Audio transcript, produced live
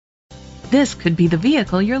this could be the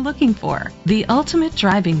vehicle you're looking for. The ultimate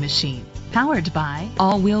driving machine, powered by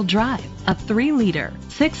all-wheel drive, a 3-liter,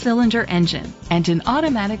 6-cylinder engine, and an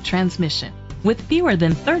automatic transmission. With fewer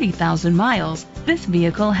than 30,000 miles, this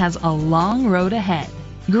vehicle has a long road ahead.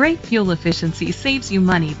 Great fuel efficiency saves you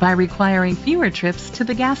money by requiring fewer trips to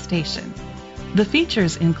the gas station. The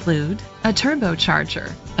features include a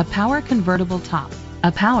turbocharger, a power convertible top,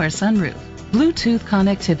 a power sunroof, Bluetooth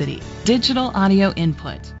connectivity, digital audio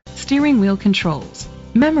input, steering wheel controls,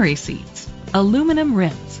 memory seats, aluminum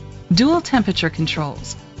rims, dual temperature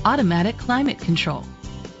controls, automatic climate control.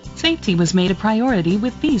 Safety was made a priority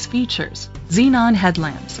with these features: xenon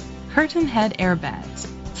headlamps, curtain head airbags,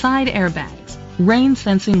 side airbags, rain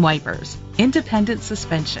sensing wipers, independent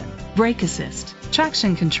suspension, brake assist,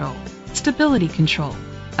 traction control, stability control,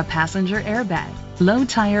 a passenger airbag, low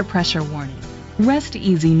tire pressure warning. Rest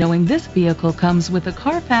easy knowing this vehicle comes with a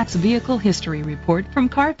Carfax Vehicle History Report from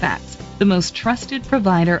Carfax, the most trusted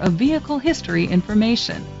provider of vehicle history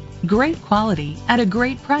information. Great quality at a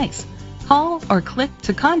great price. Call or click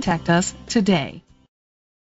to contact us today.